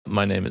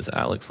My name is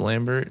Alex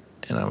Lambert,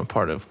 and I'm a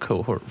part of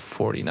Cohort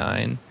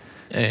 49.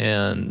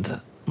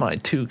 And my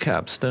two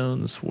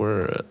capstones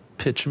were a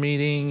pitch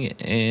meeting,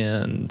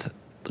 and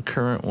the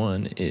current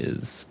one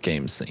is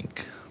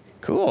GameSync.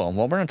 Cool.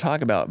 Well, we're going to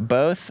talk about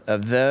both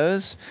of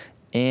those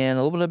and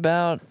a little bit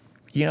about,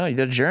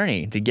 the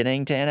journey to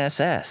getting to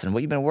NSS and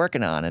what you've been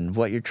working on and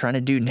what you're trying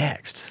to do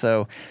next.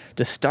 So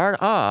to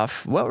start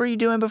off, what were you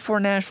doing before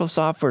Nashville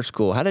Software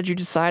School? How did you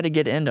decide to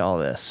get into all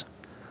this?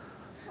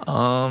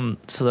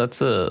 So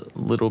that's a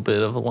little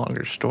bit of a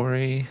longer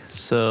story.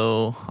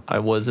 So I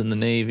was in the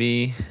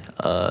Navy,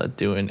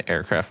 doing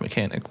aircraft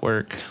mechanic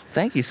work.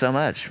 Thank you so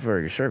much for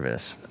your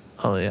service.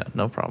 Oh yeah,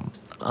 no problem.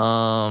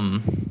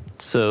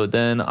 So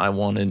then I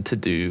wanted to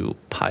do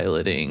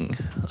piloting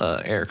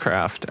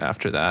aircraft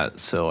after that.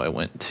 So I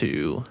went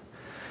to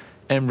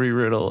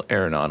Embry-Riddle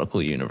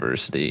Aeronautical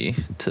University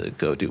to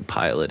go do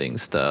piloting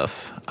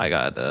stuff. I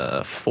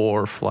got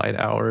 4 flight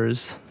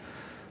hours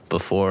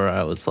before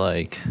I was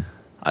like,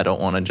 I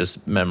don't want to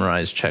just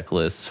memorize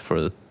checklists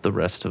for the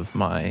rest of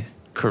my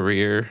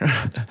career.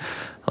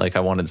 Like I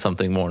wanted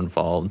something more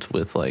involved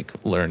with like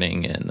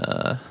learning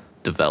and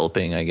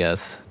developing, I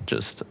guess,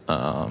 just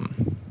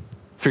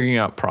figuring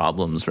out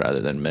problems rather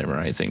than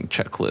memorizing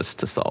checklists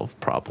to solve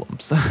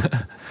problems.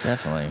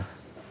 Definitely.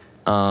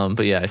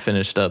 But yeah, I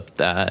finished up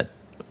that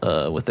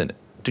with a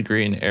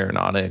degree in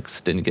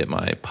aeronautics, didn't get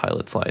my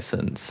pilot's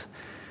license.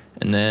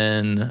 And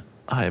then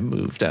I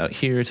moved out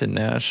here to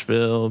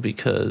Nashville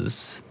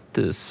because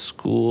this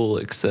school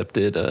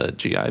accepted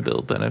GI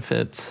Bill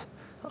benefits,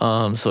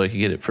 so I could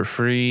get it for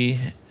free.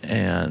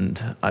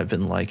 And I've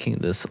been liking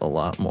this a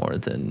lot more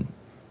than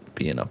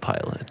being a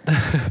pilot.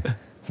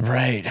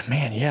 Right,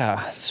 man,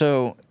 yeah.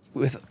 So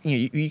with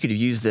you could have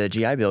used the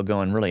GI Bill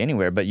going really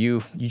anywhere, but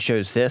you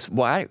chose this.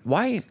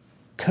 Why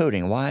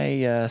coding?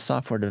 Why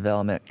software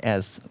development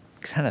as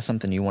kind of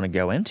something you want to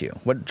go into?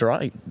 What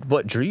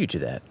drew you to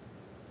that?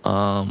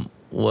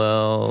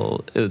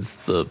 Well, it was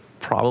the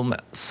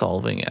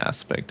problem-solving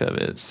aspect of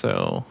it.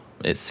 So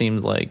it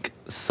seemed like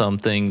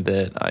something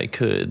that I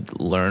could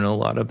learn a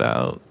lot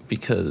about,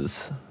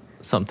 because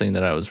something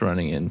that I was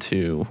running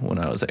into when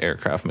I was an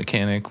aircraft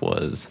mechanic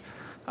was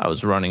I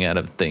was running out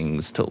of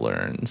things to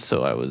learn.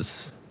 So I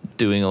was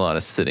doing a lot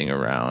of sitting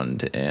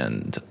around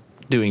and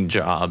doing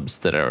jobs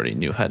that I already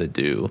knew how to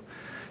do,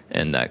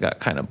 and that got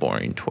kind of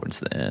boring towards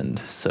the end.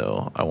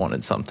 So I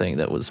wanted something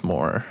that was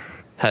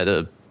had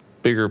a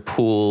bigger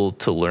pool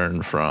to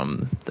learn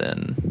from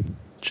than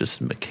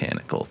just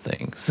mechanical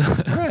things.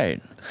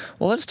 Right.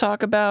 Well, let's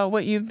talk about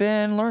what you've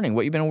been learning,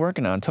 what you've been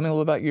working on. Tell me a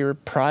little about your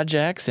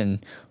projects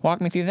and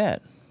walk me through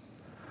that.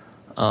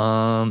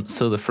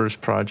 So the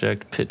first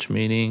project, pitch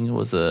meeting,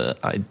 was a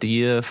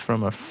idea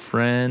from a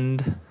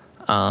friend.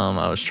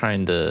 I was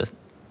trying to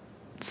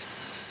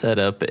set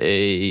up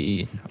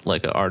an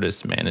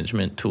artist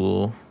management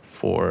tool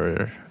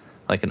for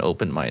like an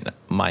open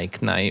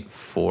mic night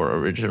for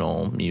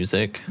original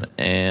music,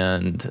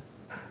 and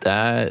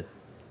that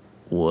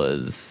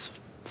was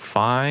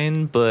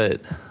fine, but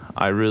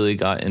I really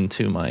got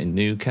into my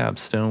new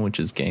capstone, which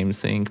is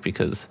GameSync,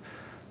 because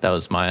that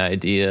was my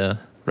idea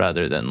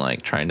rather than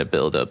like trying to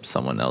build up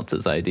someone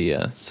else's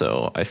idea.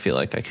 So I feel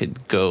like I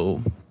could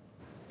go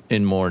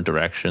in more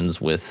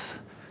directions with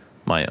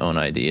my own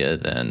idea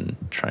than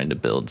trying to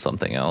build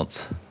something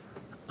else.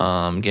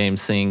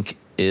 GameSync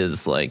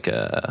is like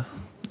a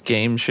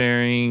game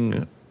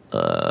sharing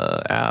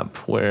app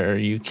where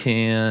you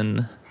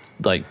can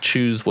like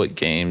choose what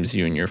games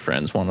you and your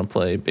friends want to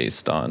play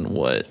based on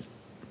what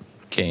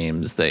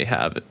games they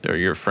have or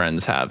your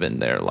friends have in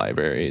their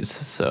libraries.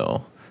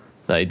 So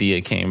the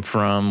idea came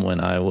from when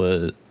I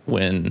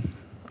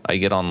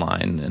get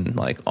online and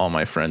like all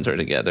my friends are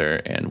together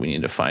and we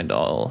need to find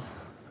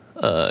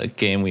a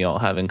game we all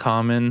have in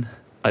common.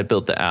 I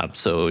built the app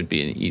so it would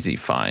be an easy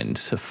find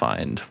to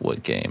find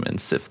what game and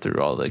sift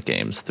through all the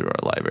games through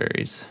our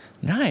libraries.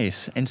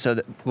 Nice. And so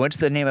what's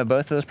the name of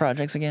both of those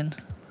projects again?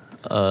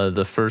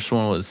 The first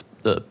one was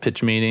the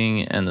pitch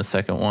meeting and the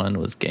second one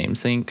was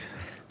GameSync.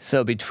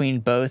 So between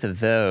both of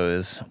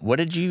those, what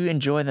did you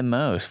enjoy the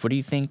most? What do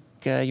you think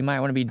you might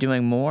want to be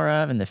doing more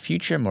of in the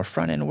future, more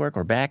front-end work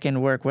or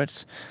back-end work?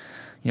 What's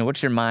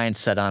your mind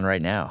set on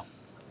right now?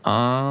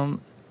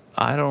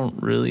 I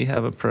don't really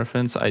have a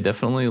preference. I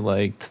definitely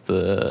liked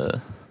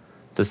the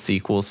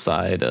SQL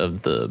side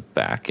of the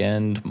back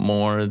end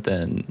more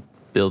than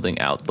building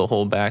out the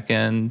whole back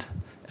end.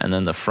 And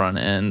then the front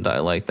end, I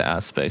like the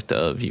aspect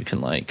of you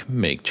can like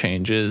make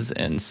changes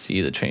and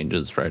see the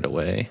changes right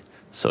away.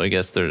 So I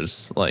guess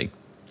there's like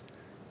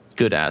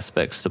good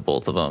aspects to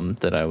both of them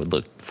that I would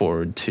look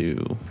forward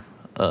to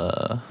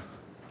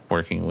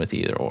working with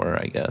either or,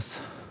 I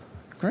guess.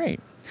 Great.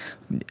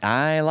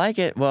 I like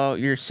it. Well,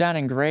 you're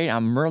sounding great.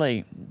 I'm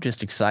really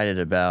just excited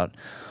about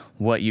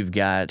what you've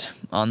got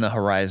on the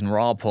horizon. We're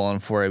all pulling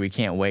for it. We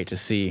can't wait to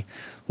see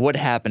what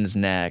happens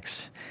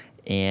next.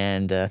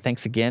 And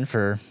thanks again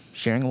for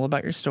sharing a little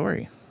about your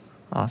story.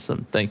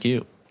 Awesome. Thank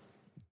you.